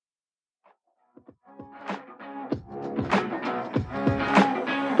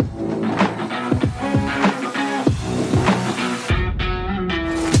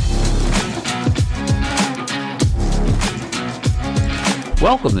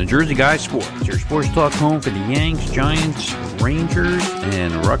Welcome to Jersey Guys Sports, your sports talk home for the Yanks, Giants, Rangers,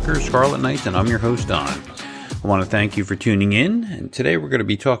 and Rutgers Scarlet Knights, and I'm your host, Don. I want to thank you for tuning in, and today we're going to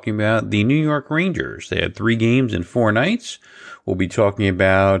be talking about the New York Rangers. They had 3 games in 4 nights. We'll be talking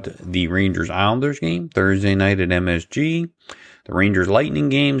about the Rangers-Islanders game Thursday night at MSG, the Rangers-Lightning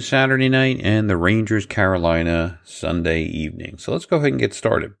game Saturday night, and the Rangers-Carolina Sunday evening. So let's go ahead and get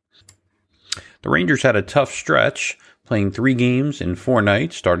started. The Rangers had a tough stretch, playing 3 games in 4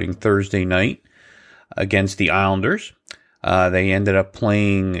 nights, starting Thursday night against the Islanders. They ended up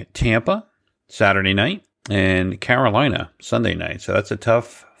playing Tampa Saturday night and Carolina Sunday night. So that's a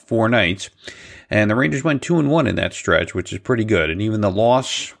tough 4 nights. And the Rangers went 2-1 in that stretch, which is pretty good. And even the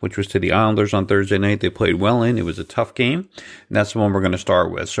loss, which was to the Islanders on Thursday night, they played well in. It was a tough game. And that's the one we're going to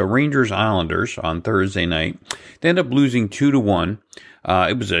start with. So Rangers-Islanders on Thursday night, they ended up losing 2-1.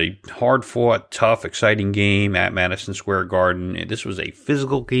 It was a hard-fought, tough, exciting game at Madison Square Garden. This was a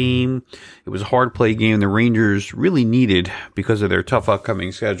physical game. It was a hard-play game the Rangers really needed because of their tough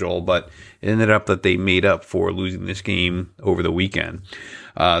upcoming schedule, but it ended up that they made up for losing this game over the weekend.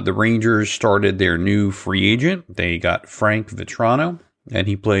 The Rangers started their new free agent. They got Frank Vatrano, and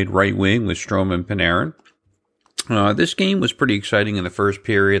he played right wing with Strome and Panarin. This game was pretty exciting in the first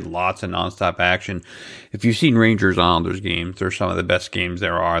period, lots of nonstop action. If you've seen Rangers-Islanders games, they're some of the best games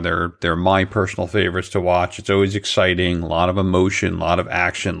there are. They're my personal favorites to watch. It's always exciting, a lot of emotion, a lot of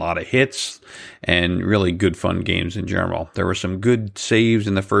action, a lot of hits, and really good fun games in general. There were some good saves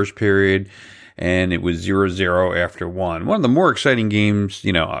in the first period, and it was 0-0 after 1. One of the more exciting games,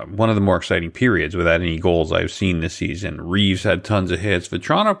 one of the more exciting periods without any goals I've seen this season. Reeves had tons of hits.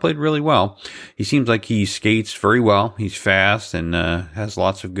 Vatrano played really well. He seems like he skates very well. He's fast and has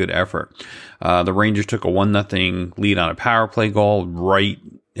lots of good effort. The Rangers took a 1-0 lead on a power play goal right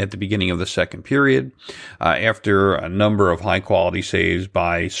at the beginning of the second period. After a number of high-quality saves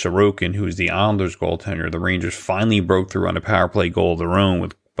by Sorokin, who is the Islanders goaltender, the Rangers finally broke through on a power play goal of their own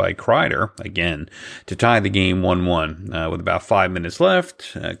by Kreider, again, to tie the game 1-1. With about 5 minutes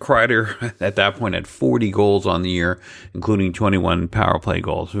left, Kreider, at that point, had 40 goals on the year, including 21 power play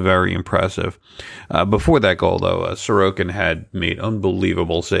goals. Very impressive. Before that goal, though, Sorokin had made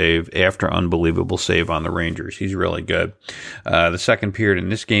unbelievable save after unbelievable save on the Rangers. He's really good. The second period in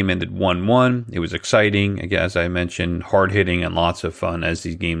this game ended 1-1. It was exciting, again, as I mentioned, hard-hitting and lots of fun, as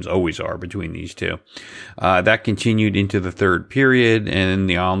these games always are between these two. That continued into the third period, and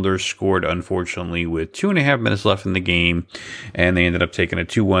the Islanders scored, unfortunately, with 2.5 minutes left in the game, and they ended up taking a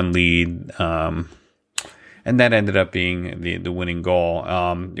 2-1 lead, and that ended up being the winning goal.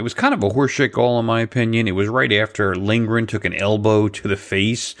 It was kind of a horseshit goal, in my opinion. It was right after Lindgren took an elbow to the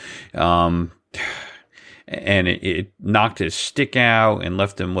face, and it knocked his stick out and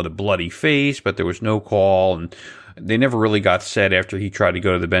left him with a bloody face, but there was no call, and they never really got set after he tried to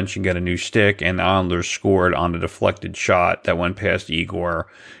go to the bench and get a new stick, and the Islanders scored on a deflected shot that went past Igor,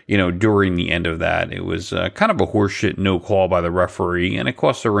 during the end of that. It was kind of a horseshit no call by the referee, and it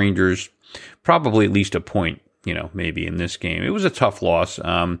cost the Rangers probably at least a point, maybe in this game. It was a tough loss.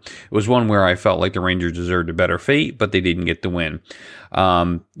 It was one where I felt like the Rangers deserved a better fate, but they didn't get the win.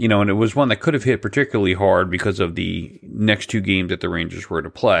 And it was one that could have hit particularly hard because of the next 2 games that the Rangers were to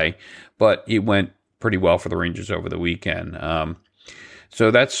play, but it went pretty well for the Rangers over the weekend. So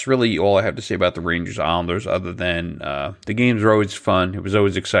that's really all I have to say about the Rangers-Islanders, other than the games were always fun. It was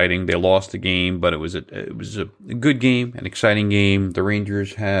always exciting. They lost the game, but it was a good game, an exciting game. The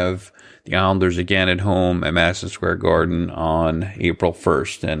Rangers have the Islanders again at home at Madison Square Garden on April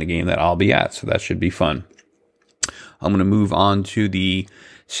 1st, and a game that I'll be at, so that should be fun. I'm going to move on to the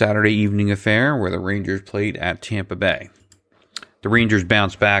Saturday evening affair where the Rangers played at Tampa Bay. The Rangers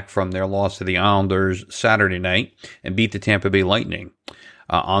bounced back from their loss to the Islanders Saturday night and beat the Tampa Bay Lightning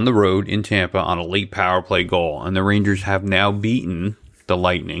on the road in Tampa on a late power play goal. And the Rangers have now beaten the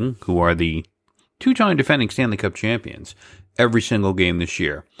Lightning, who are the 2-time defending Stanley Cup champions, every single game this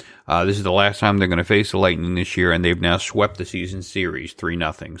year. This is the last time they're going to face the Lightning this year, and they've now swept the season series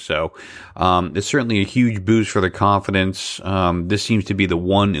 3-0. So it's certainly a huge boost for their confidence. This seems to be the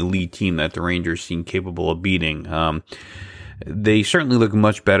one elite team that the Rangers seem capable of beating. They certainly look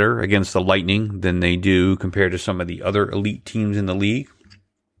much better against the Lightning than they do compared to some of the other elite teams in the league.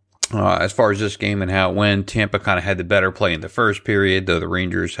 As far as this game and how it went, Tampa kind of had the better play in the first period, though the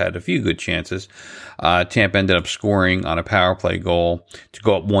Rangers had a few good chances. Tampa ended up scoring on a power play goal to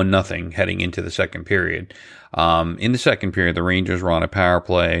go up 1-0 heading into the second period. In the second period, the Rangers were on a power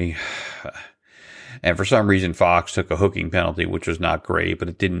play. And for some reason, Fox took a hooking penalty, which was not great, but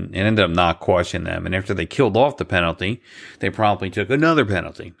it ended up not costing them. And after they killed off the penalty, they promptly took another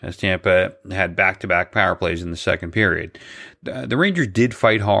penalty as Tampa had back-to-back power plays in the second period. The Rangers did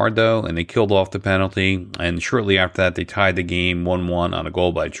fight hard, though, and they killed off the penalty. And shortly after that, they tied the game 1-1 on a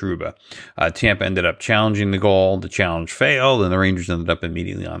goal by Trouba. Tampa ended up challenging the goal. The challenge failed, and the Rangers ended up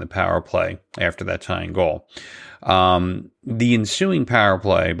immediately on the power play after that tying goal. The ensuing power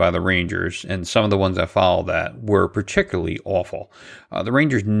play by the Rangers and some of the ones that followed that were particularly awful. The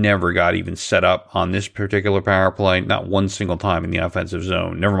Rangers never got even set up on this particular power play, not one single time in the offensive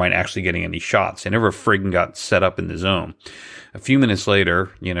zone, never mind actually getting any shots. They never friggin' got set up in the zone. A few minutes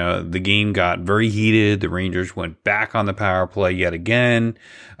later, the game got very heated. The Rangers went back on the power play yet again.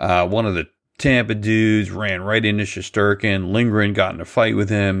 One of the Tampa dudes ran right into Shesterkin. Lindgren got in a fight with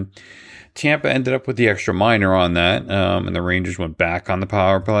him. Tampa ended up with the extra minor on that, and the Rangers went back on the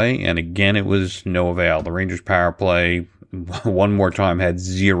power play, and again, it was no avail. The Rangers power play, one more time, had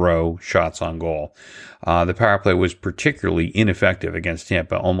 0 shots on goal. The power play was particularly ineffective against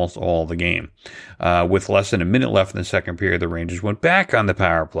Tampa almost all the game. With less than a minute left in the second period, the Rangers went back on the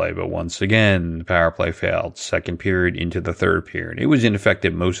power play, but once again, the power play failed. Second period into the third period. It was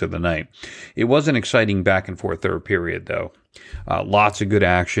ineffective most of the night. It was an exciting back and forth third period, though. Lots of good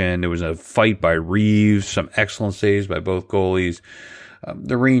action. There was a fight by Reeves, some excellent saves by both goalies.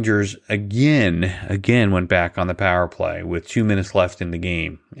 The Rangers again went back on the power play with 2 minutes left in the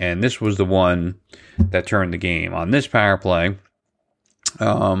game. And this was the one that turned the game. On this power play,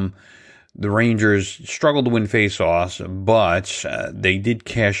 the Rangers struggled to win faceoffs, but they did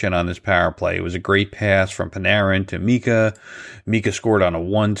cash in on this power play. It was a great pass from Panarin to Mika. Mika scored on a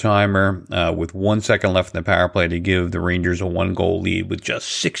one-timer with 1 second left in the power play to give the Rangers a 1-goal lead with just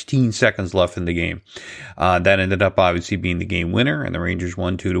 16 seconds left in the game. That ended up obviously being the game winner, and the Rangers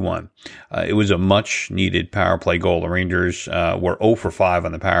won 2-1. It was a much-needed power play goal. The Rangers were 0 for 5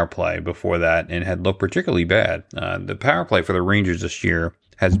 on the power play before that and had looked particularly bad. The power play for the Rangers this year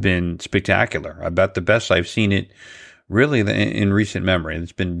has been spectacular. About the best I've seen it really in recent memory.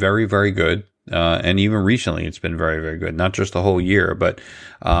 It's been very, very good. And even recently, it's been very, very good. Not just the whole year, but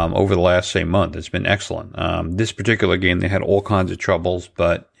over the last, say, month, it's been excellent. This particular game, they had all kinds of troubles,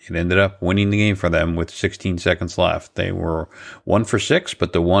 but it ended up winning the game for them with 16 seconds left. They were 1 for 6,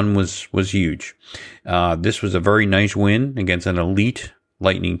 but the one was huge. This was a very nice win against an elite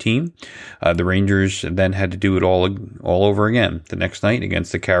Lightning team. The Rangers then had to do it all over again the next night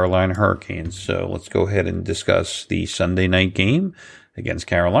against the Carolina Hurricanes. So let's go ahead and discuss the Sunday night game against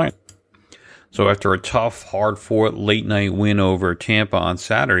Carolina. So after a tough, hard-fought late-night win over Tampa on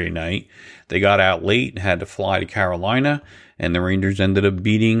Saturday night, they got out late and had to fly to Carolina, and the Rangers ended up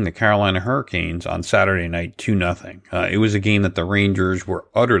beating the Carolina Hurricanes on Saturday night 2-0. It was a game that the Rangers were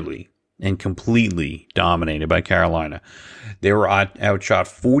utterly and completely dominated by Carolina. They were outshot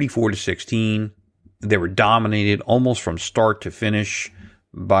 44-16. They were dominated almost from start to finish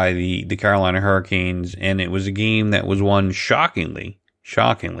by the Carolina Hurricanes, and it was a game that was won shockingly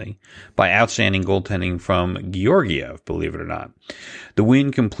by outstanding goaltending from Georgiev, believe it or not. The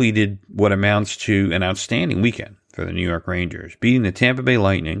win completed what amounts to an outstanding weekend for the New York Rangers, beating the Tampa Bay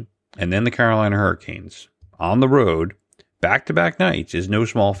Lightning and then the Carolina Hurricanes on the road back-to-back nights is no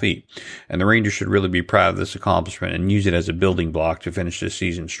small feat, and the Rangers should really be proud of this accomplishment and use it as a building block to finish this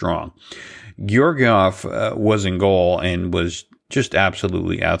season strong. Georgiev was in goal and was just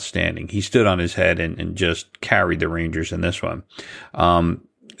absolutely outstanding. He stood on his head and just carried the Rangers in this one.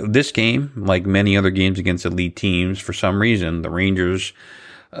 This game, like many other games against elite teams, for some reason, the Rangers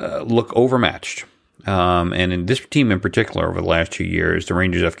look overmatched. And in this team in particular, over the last 2 years, the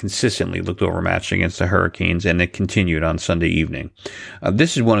Rangers have consistently looked overmatched against the Hurricanes, and it continued on Sunday evening.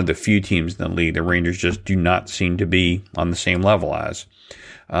 This is one of the few teams in the league the Rangers just do not seem to be on the same level as.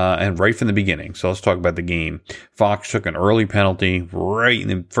 And right from the beginning. So let's talk about the game. Fox took an early penalty right in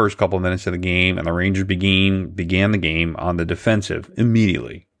the first couple of minutes of the game, and the Rangers began the game on the defensive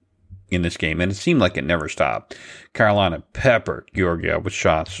immediately in this game, and it seemed like it never stopped. Carolina peppered Georgiev with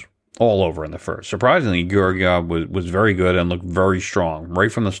shots all over in the first. Surprisingly, Georgiev was very good and looked very strong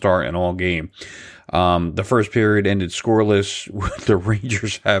right from the start and all game. The first period ended scoreless with the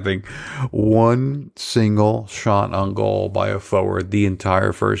Rangers having one single shot on goal by a forward the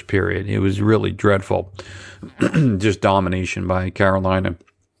entire first period. It was really dreadful. Just domination by Carolina.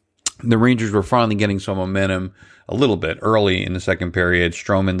 The Rangers were finally getting some momentum a little bit early in the second period.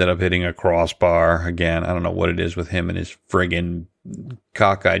 Strome ended up hitting a crossbar. Again, I don't know what it is with him and his friggin'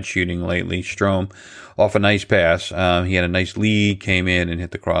 cockeyed shooting lately. Strome off a nice pass. He had a nice lead, came in and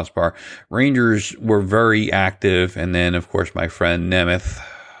hit the crossbar. Rangers were very active. And then, of course, my friend Nemeth,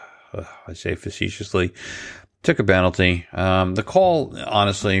 I say facetiously, took a penalty. The call,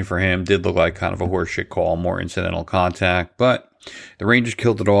 honestly, for him did look like kind of a horseshit call, more incidental contact, but the Rangers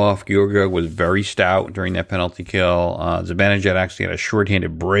killed it off. Georgiev was very stout during that penalty kill. Zibanejad actually had a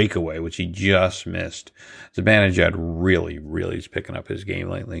shorthanded breakaway, which he just missed. Zibanejad really is picking up his game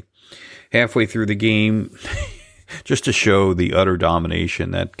lately. Halfway through the game, just to show the utter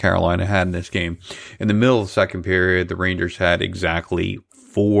domination that Carolina had in this game, in the middle of the second period, the Rangers had exactly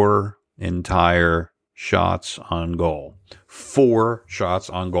 4 entire shots on goal. 4 shots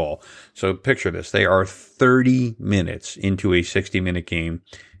on goal. So picture this. They are 30 minutes into a 60-minute game,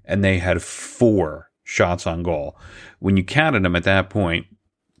 and they had 4 shots on goal. When you counted them at that point,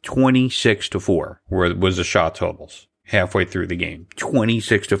 26-4 was the shot totals halfway through the game.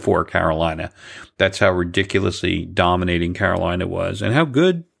 26-4 Carolina. That's how ridiculously dominating Carolina was, and how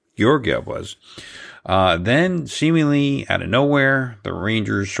good Georgiev was. Then, seemingly out of nowhere, the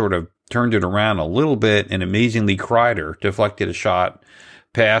Rangers sort of turned it around a little bit, and amazingly Kreider deflected a shot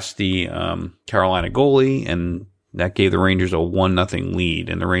past the Carolina goalie, and that gave the Rangers a 1-0 lead,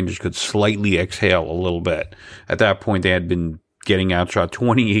 and the Rangers could slightly exhale a little bit. At that point, they had been getting outshot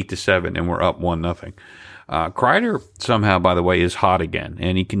 28-7 and were up 1-0. Kreider somehow, by the way, is hot again,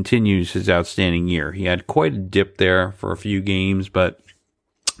 and he continues his outstanding year. He had quite a dip there for a few games, but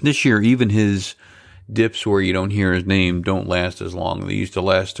this year, even his dips where you don't hear his name don't last as long. They used to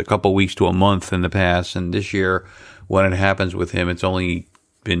last a couple weeks to a month in the past, and this year, when it happens with him, it's only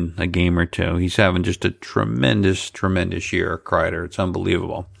been a game or two. He's having just a tremendous year, Kreider. It's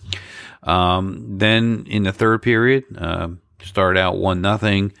unbelievable. Then in the third period, started out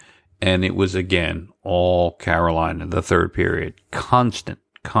 1-0, and it was again all Carolina. The third period, constant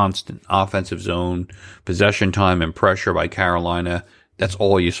offensive zone possession time and pressure by Carolina. That's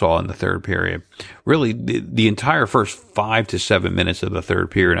all you saw in the third period. Really, the entire first 5 to 7 minutes of the third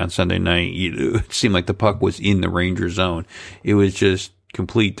period on Sunday night, it seemed like the puck was in the Rangers zone. It was just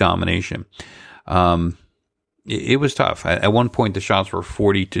complete domination. It was tough. At one point, the shots were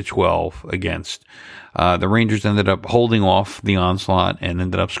 40-12 against. The Rangers ended up holding off the onslaught and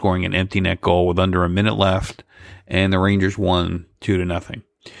ended up scoring an empty net goal with under a minute left, and the Rangers won 2-0.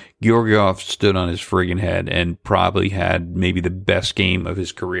 Georgiev stood on his friggin' head and probably had maybe the best game of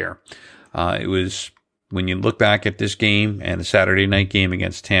his career. It was, when you look back at this game and the Saturday night game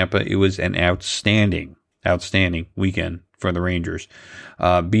against Tampa, it was an outstanding weekend for the Rangers.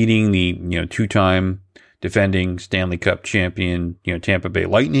 Beating the, 2-time defending Stanley Cup champion, Tampa Bay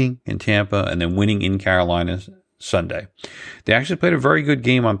Lightning in Tampa, and then winning in Carolina Sunday. They actually played a very good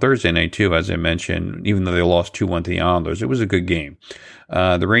game on Thursday night too, as I mentioned, even though they lost 2-1 to the Islanders. It was a good game.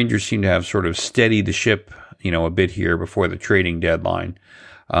 The Rangers seem to have sort of steadied the ship, a bit here before the trading deadline.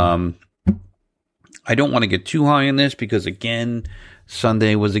 I don't want to get too high in this because, again,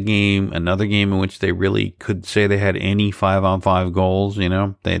 Sunday was another game in which they really could say they had any 5-on-5 goals.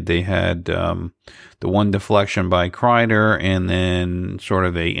 They had the one deflection by Kreider and then sort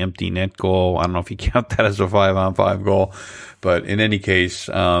of a empty net goal. I don't know if you count that as a 5-on-5 goal, but in any case,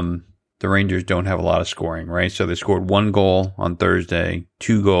 the Rangers don't have a lot of scoring, right? So they scored 1 goal on Thursday,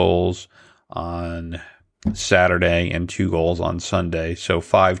 2 goals on Saturday, and 2 goals on Sunday. So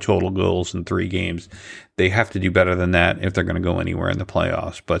 5 total goals in 3 games. They have to do better than that if they're going to go anywhere in the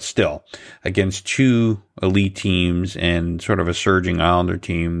playoffs. But still, against 2 elite teams and sort of a surging Islander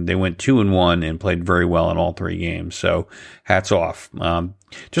team, they went 2-1 and played very well in all 3 games. So hats off.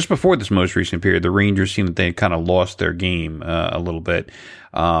 Just before this most recent period, the Rangers seemed that they had kind of lost their game a little bit.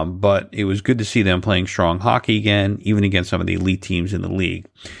 But it was good to see them playing strong hockey again, even against some of the elite teams in the league.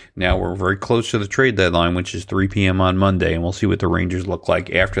 Now we're very close to the trade deadline, which is 3 p.m. on Monday, and we'll see what the Rangers look like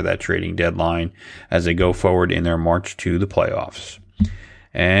after that trading deadline as they go forward in their march to the playoffs.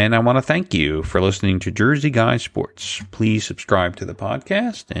 And I want to thank you for listening to Jersey Guy Sports. Please subscribe to the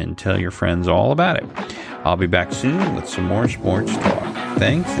podcast and tell your friends all about it. I'll be back soon with some more sports talk.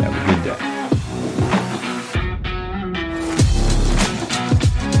 Thanks, and have a good day.